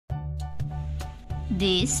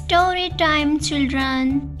This story time,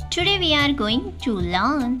 children. Today we are going to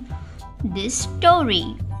learn this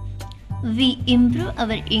story. We improve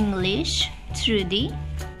our English through the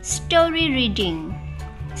story reading.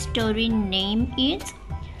 Story name is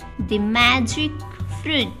The Magic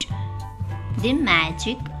Fruit. The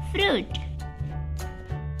Magic Fruit.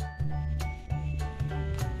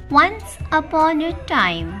 Once upon a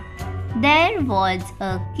time, there was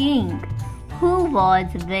a king who was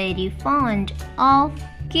very fond of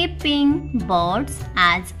keeping birds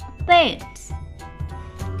as pets.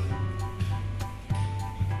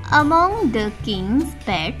 Among the king's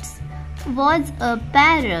pets was a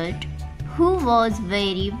parrot who was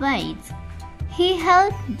very wise. He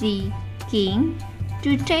helped the king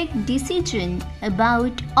to take decisions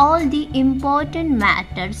about all the important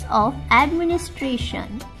matters of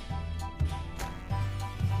administration.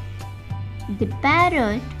 The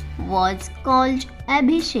parrot was called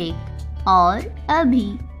Abhishek or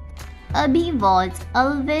Abhi. Abhi was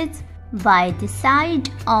always by the side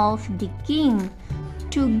of the king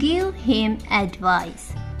to give him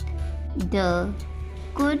advice. The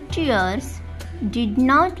courtiers did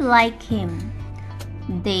not like him.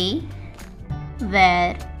 They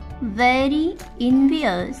were very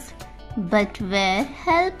envious but were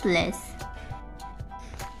helpless.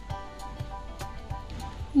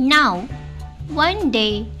 Now, one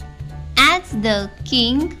day, as the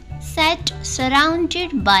king sat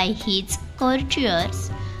surrounded by his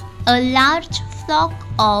courtiers, a large flock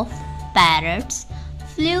of parrots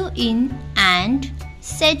flew in and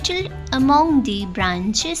settled among the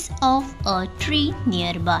branches of a tree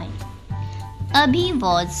nearby. Abhi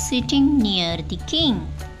was sitting near the king.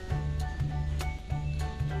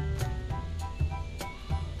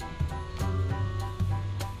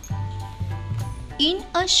 In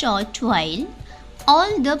a short while,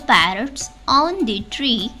 all the parrots on the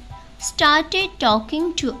tree started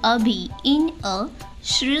talking to Abhi in a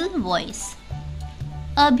shrill voice.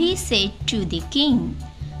 Abhi said to the king,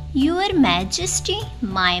 "Your Majesty,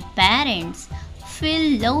 my parents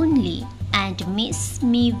feel lonely and miss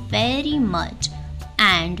me very much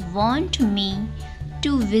and want me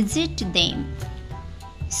to visit them."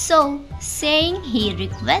 So saying, he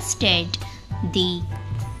requested the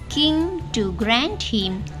king to grant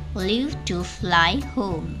him leave to fly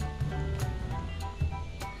home.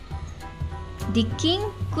 The king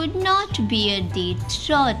could not bear the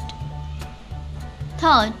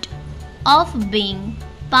thought of being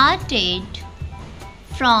parted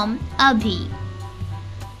from Abhi.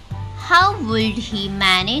 How would he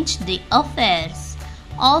manage the affairs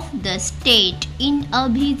of the state in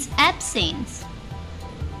Abhi's absence?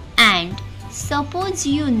 And suppose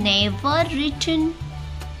you never return?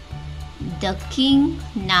 The king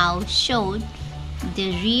now showed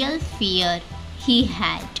the real fear he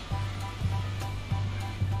had.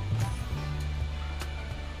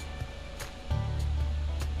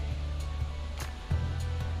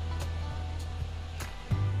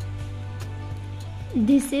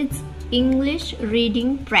 This is English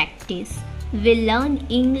reading practice. We learn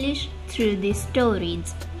English through the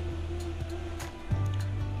stories.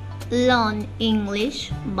 Learn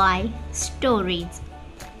English by stories.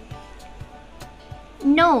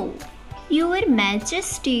 No, Your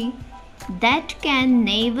Majesty, that can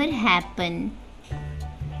never happen.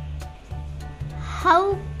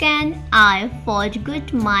 How can I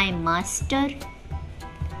forget my master?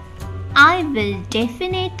 I will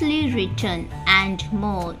definitely return and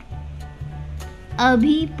more.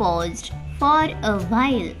 Abhi paused for a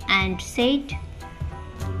while and said,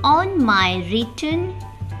 "On my return,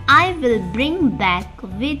 I will bring back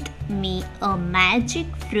with me a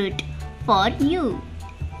magic fruit for you.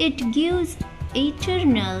 It gives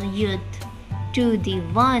eternal youth to the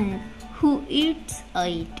one who eats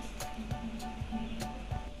it."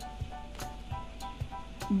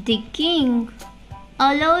 The king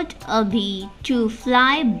allowed Abhi to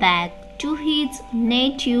fly back to his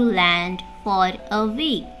native land for a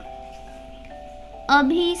week.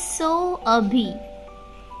 Abhi saw Abhi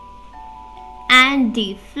and the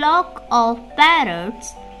flock of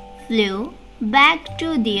parrots flew back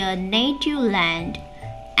to their native land,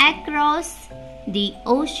 across the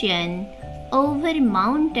ocean, over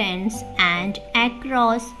mountains and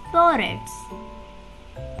across forests.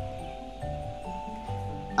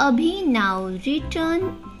 Abhi now returned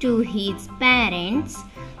to his parents,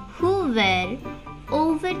 who were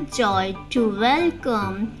overjoyed to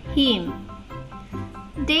welcome him.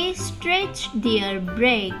 They stretched their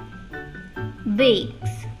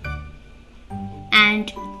beaks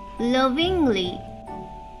and lovingly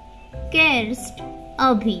caressed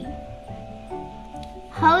Abhi.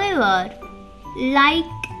 However,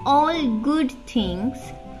 like all good things,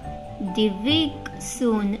 the week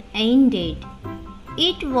soon ended.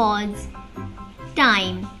 It was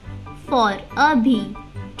time for Abhi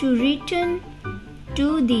to return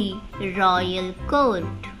to the royal court.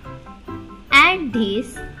 At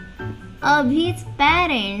this, Abhi's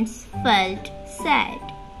parents felt sad,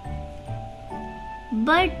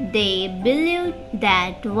 but they believed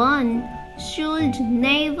that one should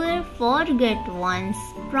never forget one's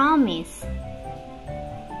promise.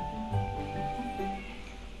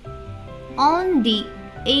 On the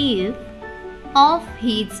eve of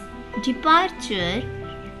his departure,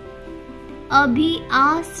 Abhi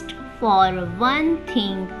asked for one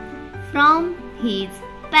thing from his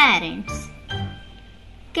parents.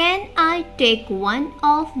 Can I take one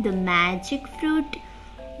of the magic fruit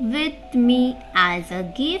with me as a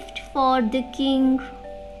gift for the king?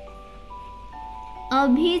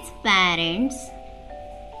 Abhi's parents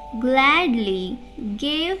gladly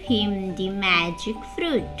gave him the magic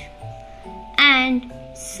fruit, and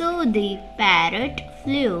so the parrot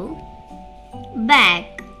flew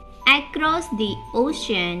back across the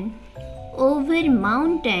ocean, over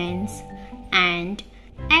mountains and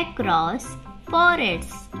across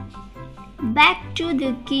forests, back to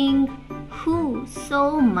the king who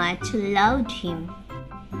so much loved him.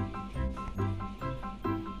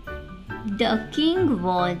 The king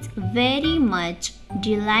was very much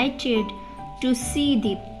delighted to see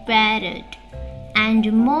the parrot,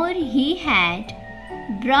 and more he had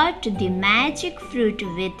brought the magic fruit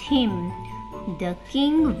with him. The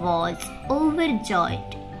king was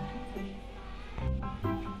overjoyed.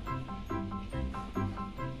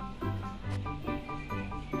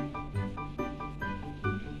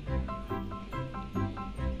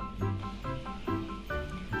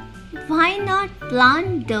 Why not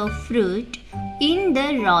plant the fruit in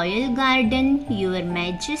the royal garden, Your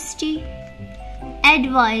Majesty?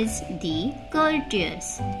 Advised the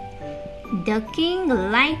courtiers. The king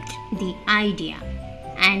liked the idea,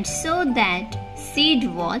 and so that seed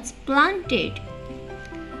was planted.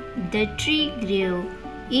 The tree grew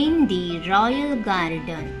in the royal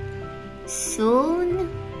garden. Soon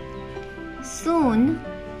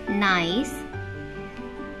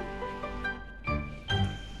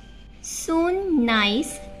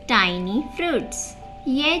nice tiny fruits,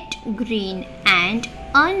 yet green and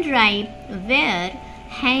unripe, were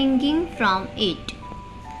hanging from it.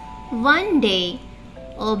 One day,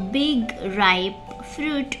 a big ripe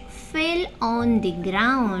fruit fell on the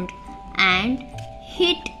ground and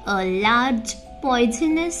hit a large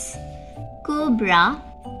poisonous cobra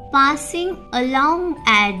passing along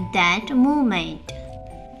at that moment.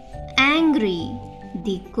 Angry,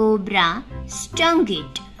 the cobra stung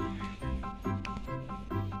it.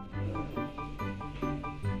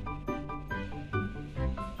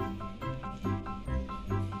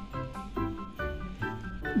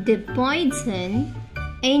 The poison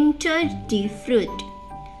entered the fruit.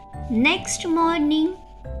 Next morning,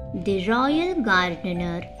 the royal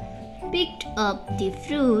gardener picked up the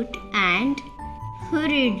fruit and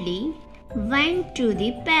hurriedly went to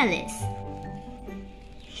the palace.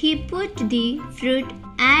 He put the fruit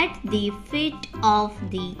at the feet of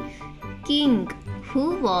the king,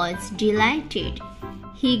 who was delighted.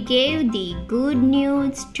 He gave the good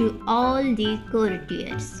news to all the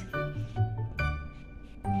courtiers.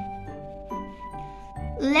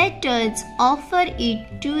 Let us offer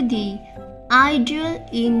it to the idol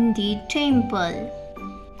in the temple,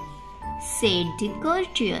 said the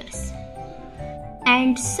courtiers.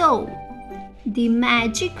 And so, the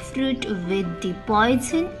magic fruit with the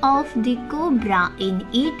poison of the cobra in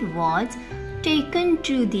it was taken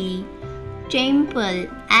to the temple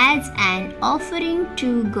as an offering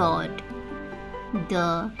to God.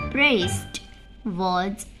 The priest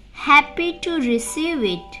was happy to receive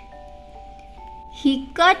it. He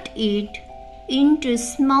cut it into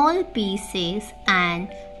small pieces and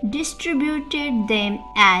distributed them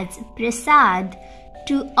as prasad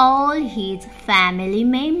to all his family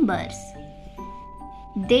members.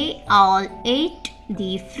 They all ate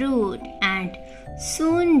the fruit and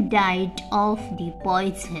soon died of the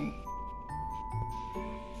poison.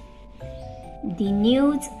 The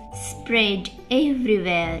news spread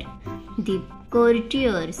everywhere. The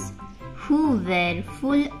courtiers, who were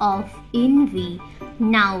full of envy,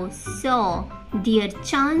 now saw their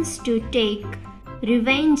chance to take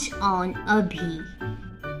revenge on Abhi.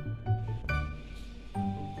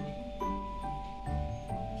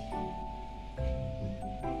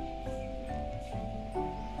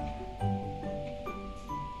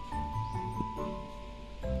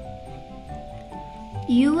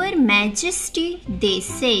 Your Majesty, they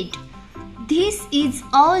said, this is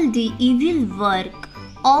all the evil work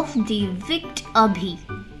of the wicked Abhi.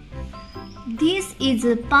 This is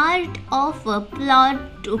a part of a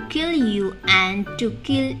plot to kill you and to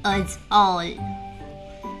kill us all.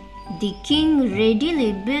 The king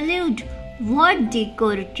readily believed what the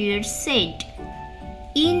courtiers said.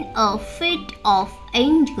 In a fit of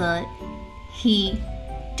anger, he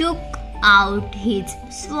took out his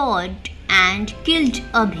sword and killed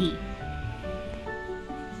Abhi.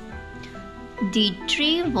 The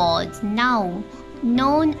tree was now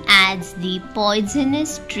known as the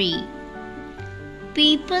poisonous tree.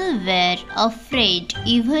 People were afraid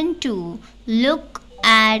even to look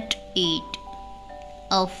at it.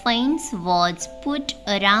 A fence was put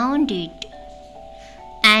around it,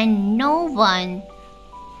 and no one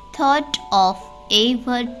thought of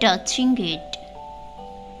ever touching it.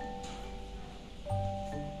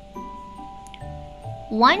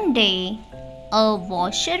 One day, a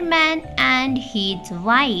washerman and his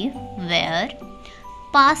wife were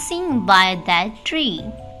passing by that tree.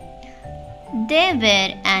 They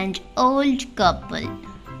were an old couple.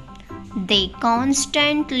 They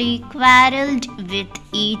constantly quarreled with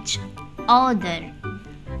each other.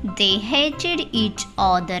 They hated each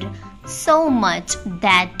other so much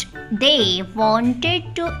that they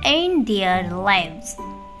wanted to end their lives.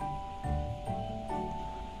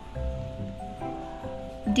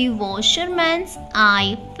 The washerman's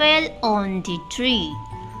eye fell on the tree.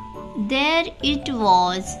 There it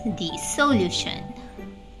was, the solution.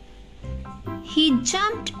 He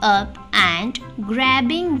jumped up and,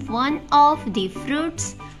 grabbing one of the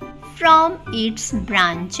fruits from its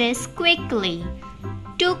branches quickly,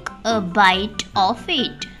 took a bite of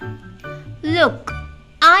it. "Look,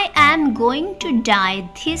 I am going to die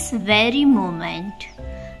this very moment.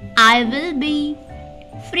 I will be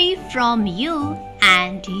free from you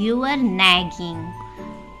and your nagging.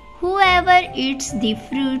 Whoever eats the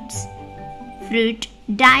fruit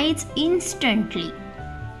dies instantly."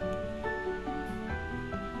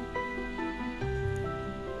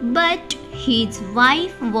 But his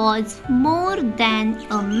wife was more than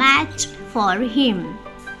a match for him.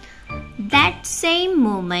 That same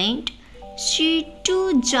moment, she too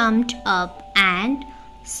jumped up and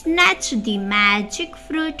snatched the magic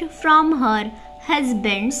fruit from her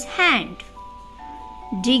husband's hand.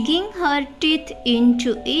 Digging her teeth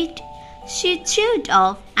into it, she chewed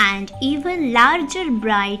off an even larger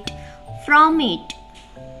bite from it.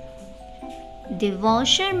 The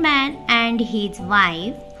washerman and his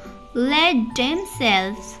wife laid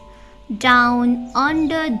themselves down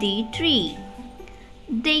under the tree.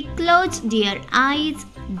 They closed their eyes.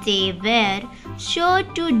 They were sure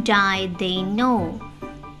to die, they know.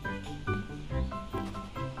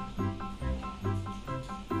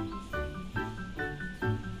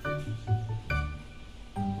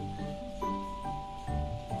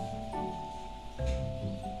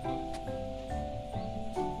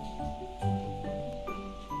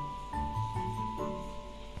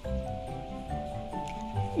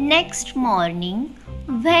 Next morning,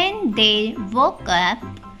 when they woke up,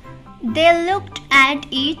 they looked at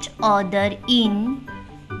each other in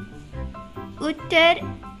utter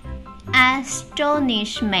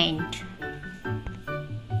astonishment.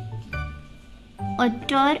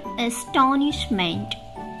 Utter astonishment.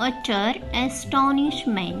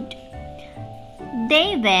 They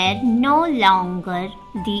were no longer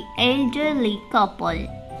the elderly couple.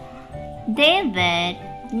 They were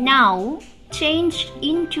now changed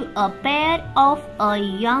into a pair of a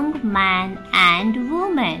young man and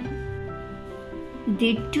woman.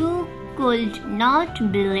 The two could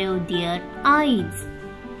not believe their eyes.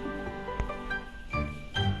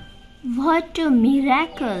 What a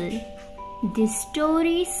miracle! The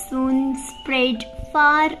story soon spread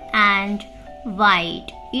far and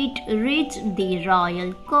wide. It reached the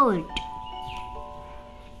royal court.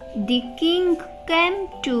 The king came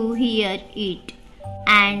to hear it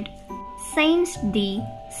and sensed the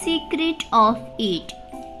secret of it.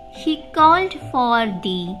 He called for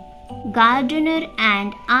the gardener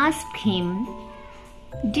and asked him,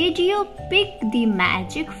 "Did you pick the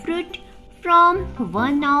magic fruit from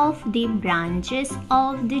one of the branches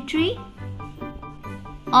of the tree?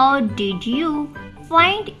 Or did you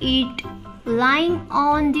find it lying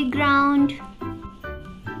on the ground?"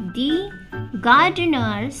 The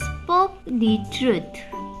gardener spoke the truth.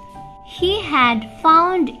 He had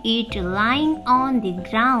found it lying on the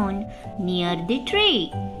ground near the tree.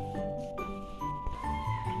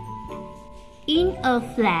 In a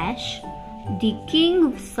flash, the king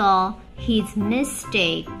saw his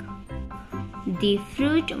mistake. The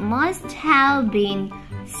fruit must have been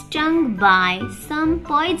stung by some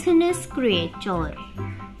poisonous creature.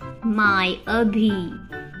 "My Abhi,"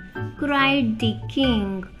 cried the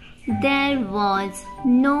king. There was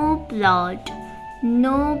no plot,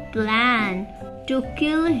 no plan to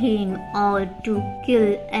kill him or to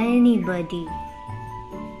kill anybody.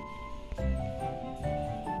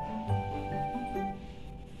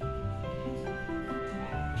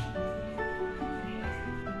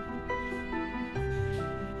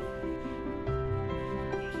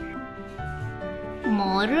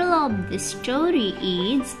 Moral of the story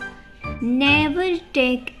is never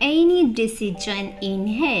take any decision in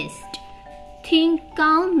haste. Think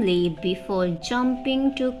calmly before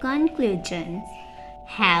jumping to conclusions.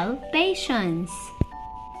 Have patience.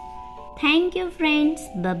 Thank you friends.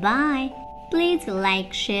 Bye bye. Please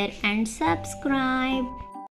like, share and subscribe.